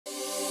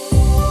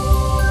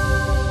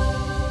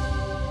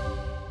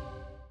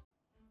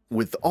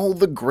With all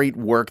the great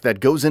work that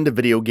goes into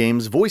video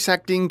games, voice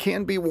acting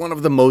can be one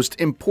of the most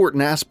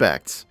important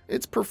aspects.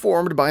 It's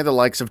performed by the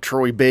likes of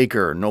Troy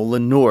Baker,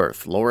 Nolan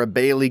North, Laura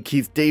Bailey,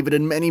 Keith David,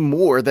 and many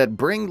more that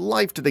bring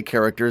life to the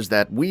characters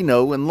that we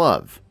know and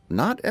love.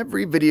 Not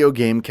every video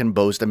game can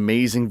boast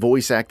amazing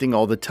voice acting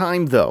all the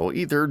time though,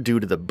 either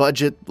due to the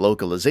budget,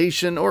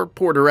 localization, or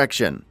poor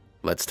direction.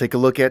 Let's take a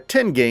look at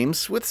 10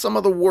 games with some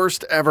of the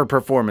worst ever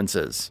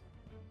performances.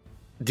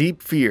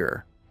 Deep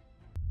Fear.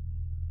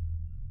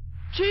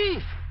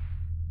 Chief!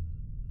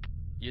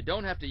 You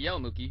don't have to yell,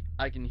 Mookie.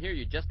 I can hear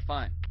you just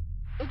fine.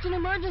 It's an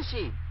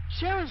emergency!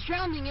 Sharon's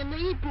drowning in the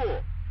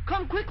e-pool!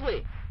 Come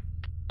quickly!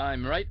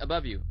 I'm right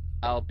above you.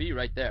 I'll be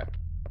right there.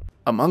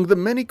 Among the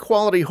many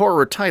quality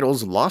horror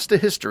titles lost to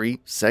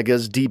history,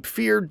 Sega's Deep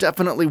Fear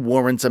definitely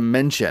warrants a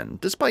mention.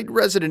 Despite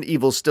Resident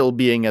Evil still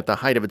being at the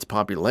height of its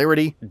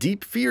popularity,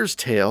 Deep Fear's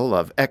tale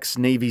of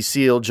ex-Navy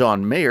SEAL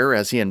John Mayer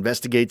as he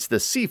investigates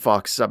the Sea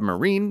Fox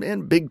submarine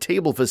and Big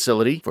Table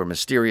facility for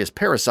mysterious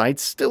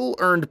parasites still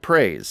earned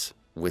praise.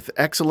 With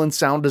excellent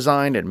sound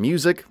design and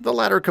music, the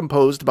latter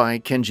composed by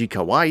Kenji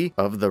Kawai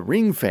of The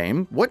Ring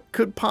fame, what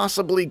could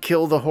possibly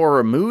kill the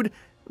horror mood?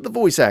 The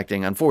voice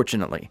acting,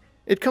 unfortunately.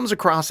 It comes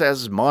across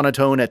as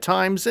monotone at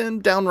times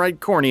and downright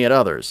corny at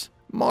others,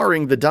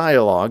 marring the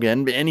dialogue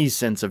and any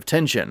sense of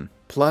tension.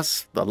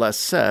 Plus, the less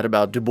said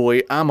about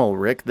Dubois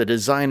Amalric, the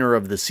designer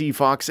of the Sea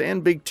Fox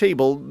and Big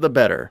Table, the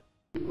better.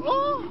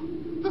 Oh,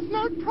 there's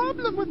no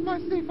problem with my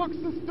Sea Fox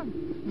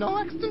system. No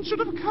accident should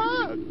have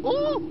occurred.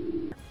 Oh!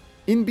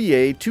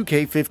 NBA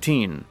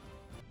 2K15.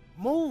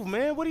 Move,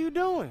 man. What are you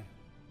doing?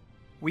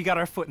 We got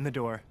our foot in the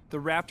door. The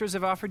Raptors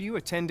have offered you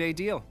a 10-day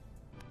deal.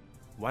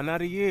 Why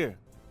not a year?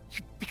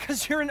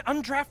 Because you're an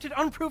undrafted,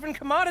 unproven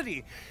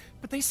commodity.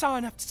 But they saw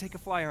enough to take a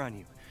flyer on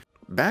you.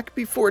 Back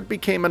before it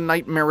became a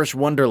nightmarish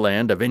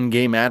wonderland of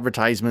in-game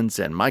advertisements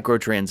and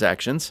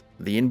microtransactions,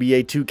 the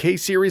NBA 2K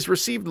series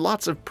received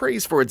lots of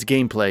praise for its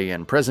gameplay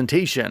and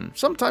presentation.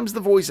 Sometimes the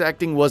voice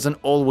acting wasn't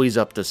always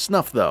up to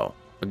snuff though.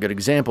 A good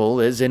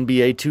example is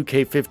NBA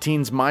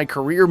 2K15's My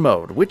Career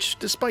mode, which,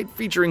 despite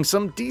featuring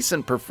some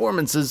decent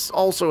performances,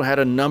 also had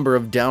a number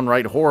of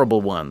downright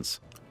horrible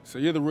ones. So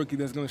you're the rookie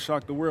that's gonna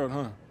shock the world,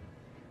 huh?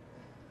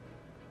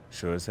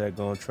 Sure as heck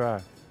gonna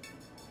try.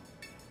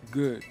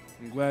 Good.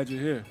 I'm glad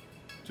you're here.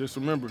 Just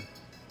remember,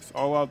 it's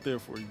all out there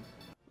for you.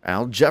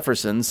 Al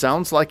Jefferson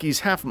sounds like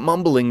he's half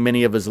mumbling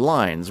many of his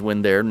lines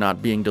when they're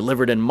not being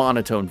delivered in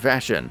monotone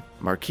fashion.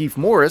 Markieff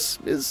Morris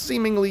is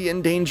seemingly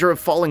in danger of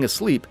falling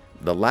asleep.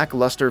 The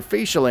lackluster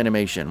facial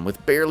animation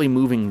with barely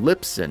moving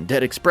lips and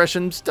dead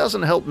expressions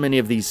doesn't help many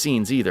of these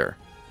scenes either.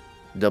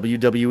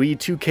 WWE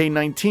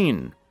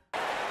 2K19.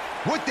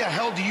 What the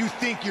hell do you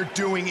think you're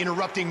doing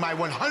interrupting my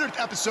 100th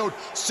episode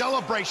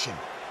celebration?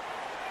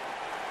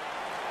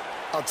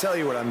 I'll tell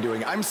you what I'm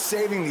doing. I'm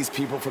saving these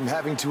people from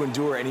having to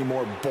endure any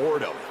more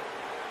boredom.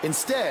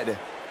 Instead,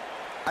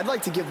 I'd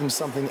like to give them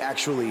something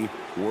actually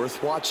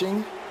worth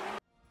watching.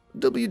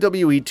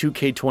 WWE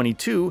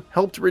 2K22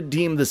 helped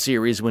redeem the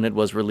series when it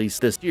was released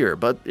this year,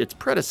 but its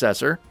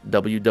predecessor,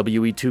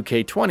 WWE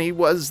 2K20,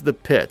 was the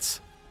pits.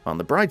 On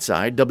the bright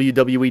side,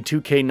 WWE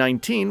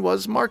 2K19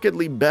 was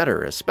markedly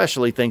better,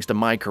 especially thanks to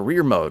My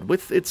Career mode,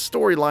 with its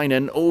storyline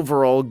and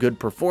overall good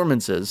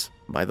performances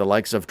by the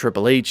likes of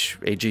Triple H,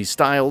 AJ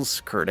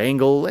Styles, Kurt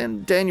Angle,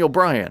 and Daniel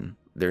Bryan.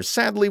 There's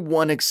sadly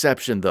one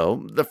exception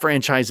though, the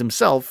franchise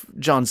himself,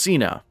 John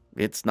Cena.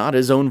 It's not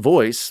his own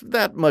voice,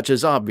 that much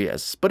is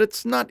obvious, but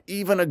it's not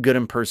even a good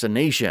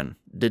impersonation.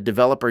 Did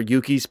developer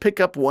Yuki's pick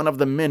up one of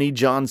the many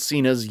John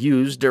Cena's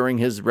used during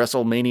his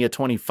WrestleMania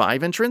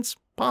 25 entrance?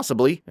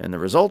 Possibly, and the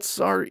results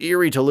are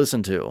eerie to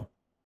listen to.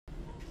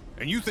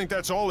 And you think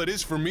that's all it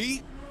is for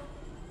me?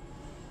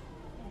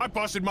 I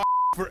busted my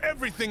for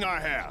everything I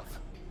have.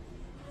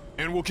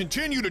 And will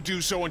continue to do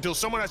so until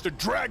someone has to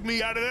drag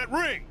me out of that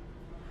ring.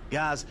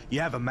 Guys, you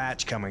have a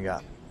match coming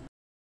up.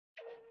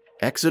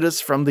 Exodus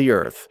from the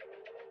Earth.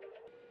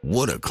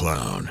 What a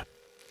clown.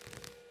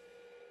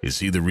 Is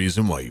he the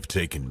reason why you've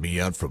taken me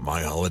out for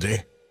my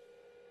holiday?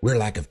 We're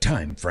lack of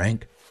time,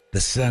 Frank. The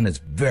sun is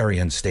very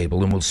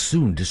unstable and will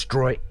soon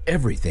destroy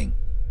everything.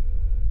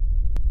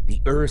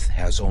 The Earth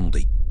has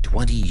only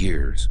 20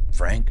 years,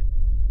 Frank.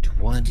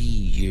 20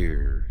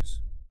 years.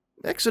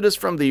 Exodus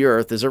from the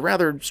Earth is a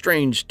rather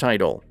strange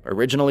title.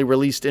 Originally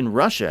released in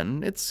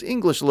Russian, its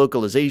English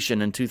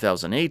localization in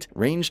 2008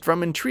 ranged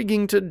from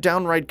intriguing to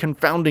downright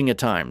confounding at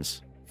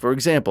times. For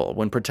example,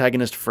 when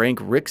protagonist Frank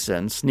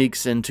Rickson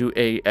sneaks into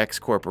AX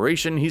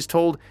Corporation, he's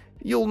told,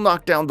 "You'll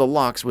knock down the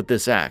locks with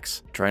this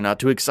axe. Try not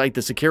to excite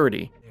the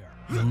security."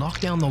 You'll knock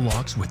down the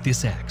locks with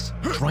this axe.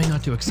 Try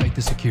not to excite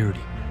the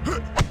security.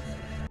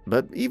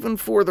 But even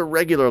for the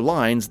regular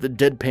lines, the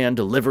deadpan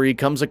delivery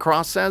comes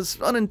across as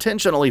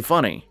unintentionally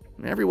funny.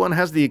 Everyone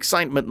has the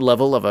excitement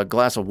level of a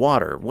glass of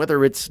water,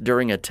 whether it's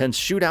during a tense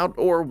shootout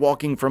or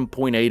walking from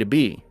point A to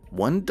B.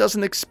 One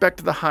doesn't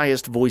expect the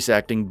highest voice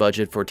acting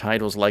budget for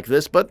titles like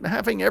this, but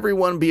having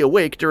everyone be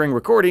awake during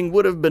recording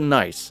would have been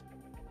nice.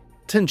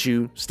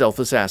 Tenchu Stealth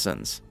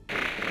Assassins.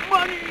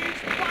 Money is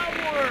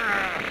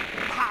power!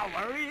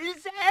 Power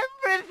is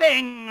everything!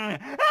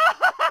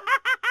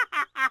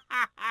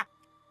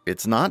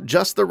 It's not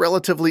just the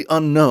relatively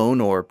unknown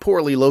or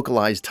poorly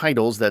localized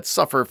titles that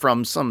suffer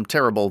from some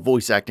terrible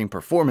voice acting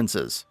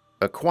performances.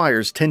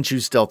 Acquire's Tenchu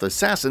Stealth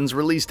Assassins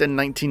released in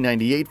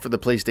 1998 for the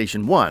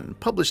PlayStation 1,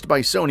 published by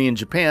Sony in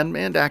Japan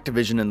and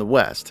Activision in the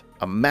West.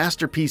 A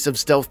masterpiece of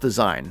stealth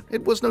design,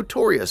 it was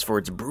notorious for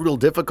its brutal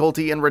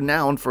difficulty and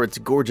renowned for its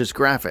gorgeous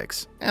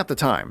graphics at the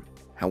time.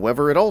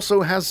 However, it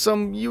also has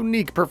some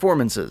unique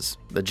performances.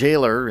 The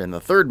jailer in the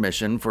third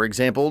mission, for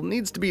example,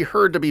 needs to be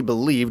heard to be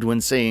believed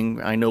when saying,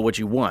 "I know what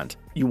you want.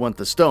 You want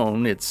the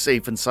stone, it's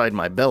safe inside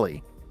my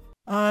belly."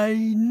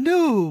 I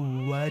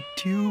know what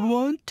you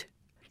want.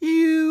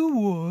 You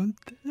want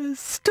the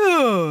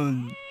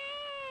stone.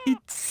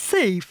 It's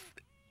safe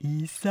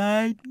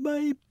inside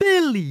my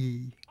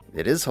belly.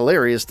 It is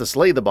hilarious to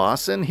slay the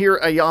boss and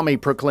hear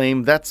Ayame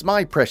proclaim, "That's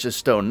my precious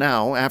stone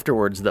now,"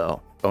 afterwards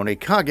though.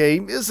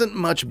 Onikage isn't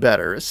much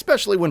better,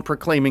 especially when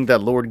proclaiming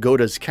that Lord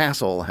Goda's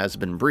castle has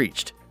been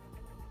breached.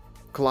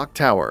 Clock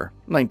Tower,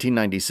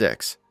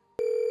 1996.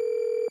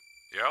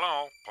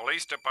 Hello,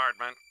 police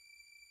department.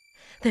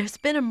 There's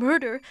been a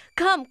murder.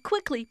 Come,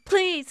 quickly,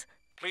 please.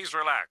 Please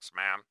relax,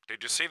 ma'am.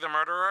 Did you see the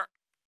murderer?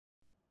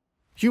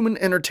 Human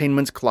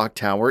Entertainment's Clock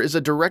Tower is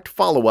a direct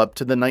follow-up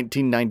to the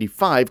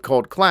 1995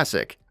 cult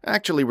classic,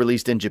 actually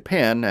released in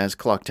Japan as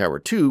Clock Tower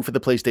 2 for the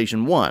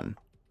PlayStation 1.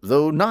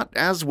 Though not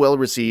as well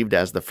received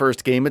as the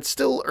first game, it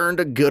still earned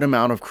a good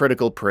amount of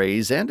critical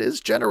praise and is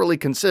generally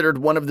considered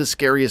one of the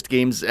scariest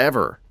games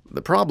ever.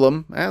 The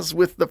problem, as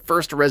with the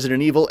first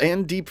Resident Evil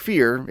and Deep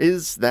Fear,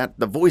 is that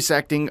the voice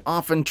acting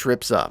often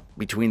trips up.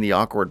 Between the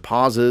awkward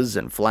pauses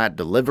and flat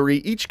delivery,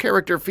 each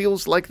character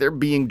feels like they're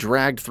being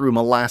dragged through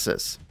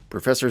molasses.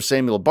 Professor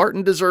Samuel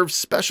Barton deserves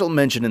special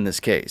mention in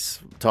this case,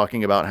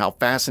 talking about how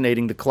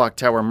fascinating the Clock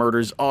Tower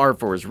murders are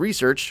for his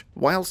research,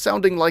 while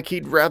sounding like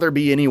he'd rather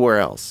be anywhere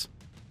else.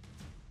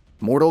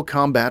 Mortal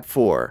Kombat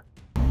 4.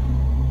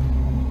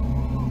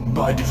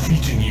 By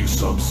defeating you,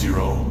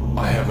 Sub-Zero,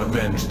 I have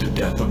avenged the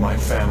death of my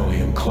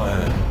family and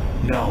clan.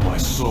 Now my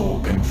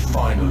soul can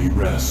finally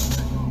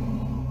rest.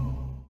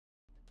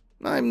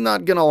 I'm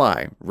not gonna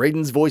lie,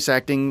 Raiden's voice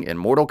acting in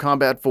Mortal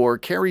Kombat 4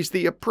 carries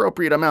the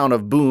appropriate amount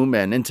of boom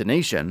and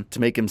intonation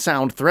to make him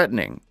sound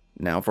threatening.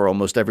 Now for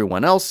almost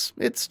everyone else,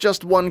 it's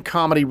just one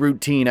comedy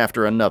routine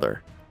after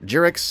another.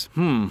 Jirek's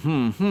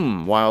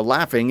while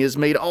laughing is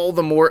made all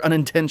the more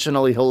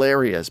unintentionally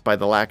hilarious by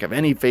the lack of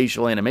any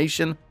facial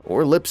animation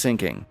or lip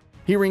syncing.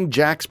 Hearing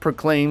Jax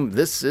proclaim,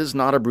 "This is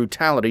not a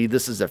brutality,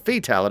 this is a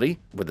fatality,"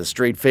 with a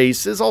straight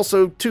face is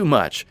also too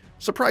much.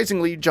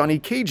 Surprisingly, Johnny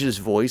Cage's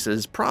voice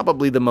is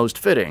probably the most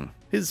fitting,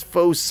 his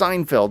faux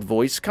Seinfeld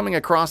voice coming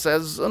across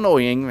as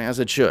annoying as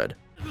it should.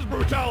 This is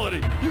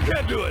brutality! You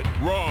can't do it!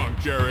 Wrong,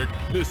 Jarek.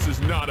 This is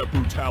not a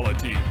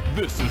brutality.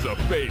 This is a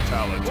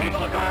fatality.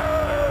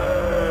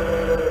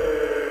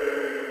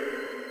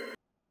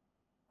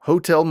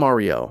 Hotel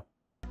Mario.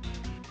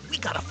 We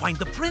gotta find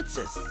the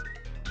princess.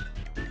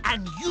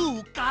 And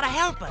you gotta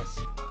help us.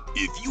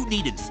 If you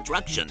need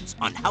instructions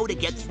on how to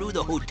get through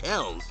the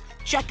hotels,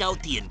 check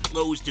out the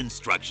enclosed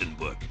instruction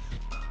book.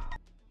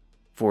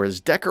 For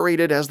as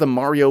decorated as the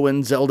Mario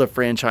and Zelda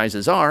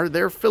franchises are,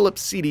 their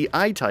Philips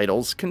CDI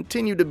titles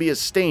continue to be a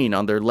stain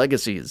on their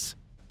legacies.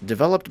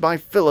 Developed by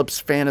Philips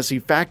Fantasy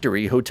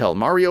Factory, Hotel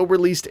Mario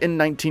released in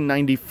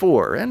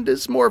 1994 and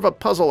is more of a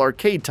puzzle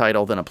arcade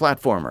title than a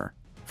platformer.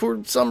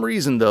 For some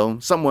reason though,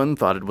 someone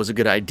thought it was a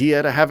good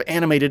idea to have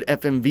animated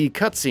FMV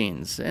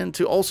cutscenes and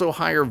to also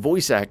hire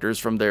voice actors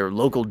from their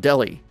local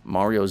deli.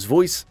 Mario's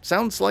voice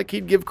sounds like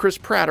he'd give Chris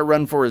Pratt a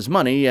run for his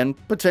money and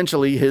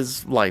potentially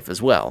his life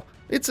as well.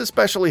 It's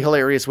especially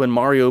hilarious when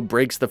Mario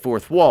breaks the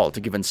fourth wall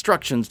to give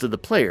instructions to the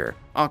player,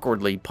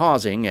 awkwardly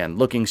pausing and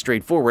looking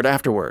straight forward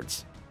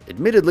afterwards.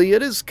 Admittedly,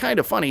 it is kind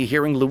of funny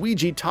hearing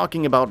Luigi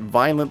talking about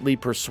violently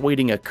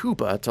persuading a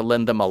Koopa to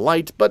lend them a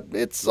light, but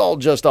it's all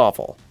just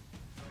awful.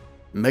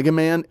 Mega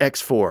Man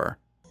X4.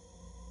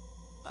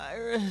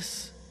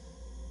 Iris.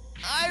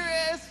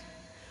 Iris!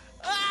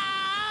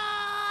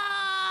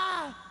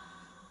 Ah!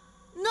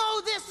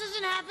 No, this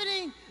isn't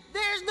happening!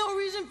 There's no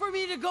reason for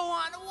me to go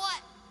on.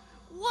 What?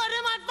 What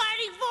am I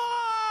fighting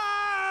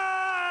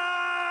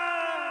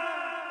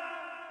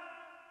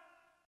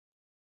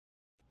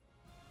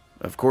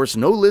for? Of course,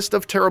 no list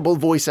of terrible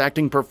voice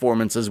acting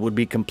performances would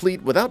be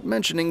complete without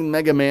mentioning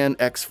Mega Man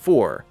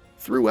X4.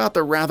 Throughout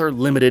the rather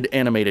limited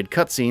animated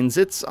cutscenes,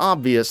 it's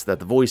obvious that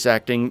the voice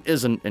acting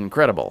isn't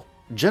incredible.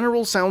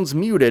 General sounds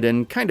muted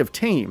and kind of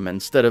tame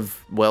instead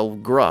of, well,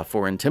 gruff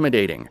or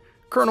intimidating.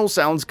 Colonel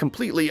sounds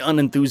completely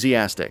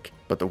unenthusiastic,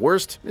 but the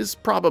worst is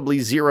probably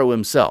Zero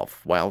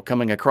himself, while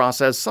coming across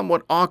as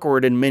somewhat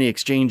awkward in many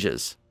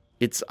exchanges.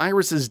 It's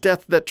Iris's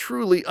death that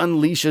truly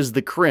unleashes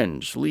the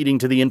cringe, leading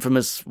to the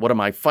infamous "What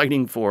am I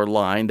fighting for"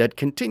 line that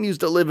continues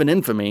to live in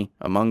infamy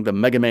among the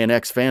Mega Man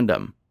X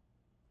fandom.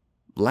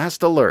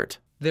 Last alert.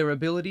 Their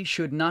ability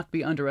should not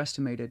be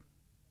underestimated.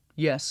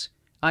 Yes,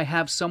 I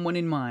have someone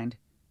in mind.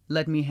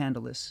 Let me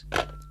handle this.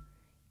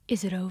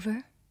 Is it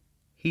over?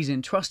 He's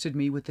entrusted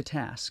me with the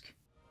task.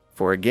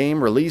 For a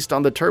game released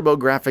on the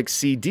TurboGrafx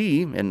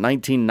CD in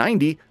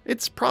 1990,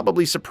 it's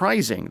probably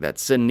surprising that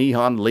Sin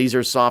Nihon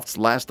Lasersoft's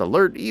Last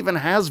Alert even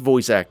has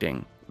voice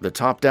acting. The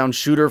top-down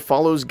shooter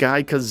follows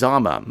Guy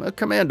Kazama, a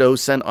commando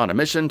sent on a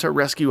mission to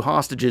rescue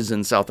hostages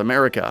in South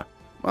America.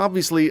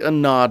 Obviously a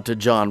nod to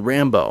John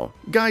Rambo,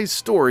 Guy's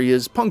story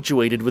is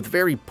punctuated with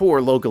very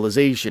poor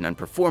localization and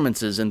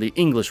performances in the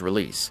English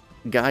release.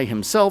 Guy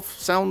himself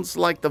sounds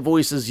like the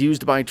voices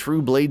used by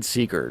True Blade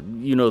Seeker,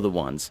 you know the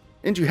ones,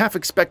 and you half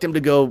expect him to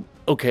go,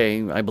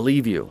 "Okay, I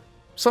believe you."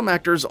 Some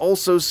actors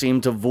also seem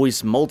to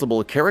voice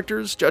multiple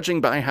characters, judging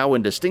by how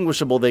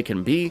indistinguishable they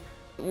can be.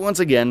 Once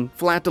again,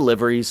 flat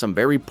delivery, some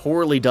very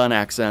poorly done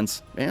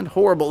accents, and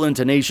horrible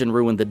intonation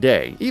ruin the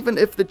day, even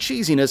if the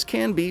cheesiness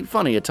can be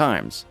funny at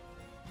times.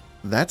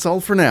 That's all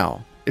for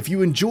now. If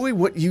you enjoy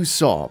what you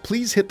saw,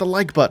 please hit the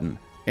like button.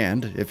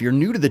 And if you're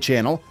new to the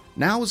channel,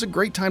 now is a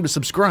great time to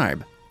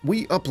subscribe.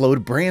 We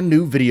upload brand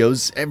new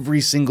videos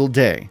every single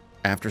day.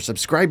 After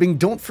subscribing,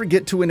 don't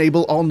forget to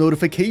enable all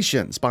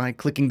notifications by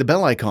clicking the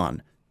bell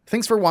icon.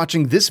 Thanks for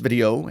watching this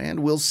video,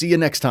 and we'll see you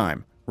next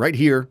time, right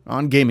here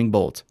on Gaming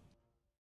Bolt.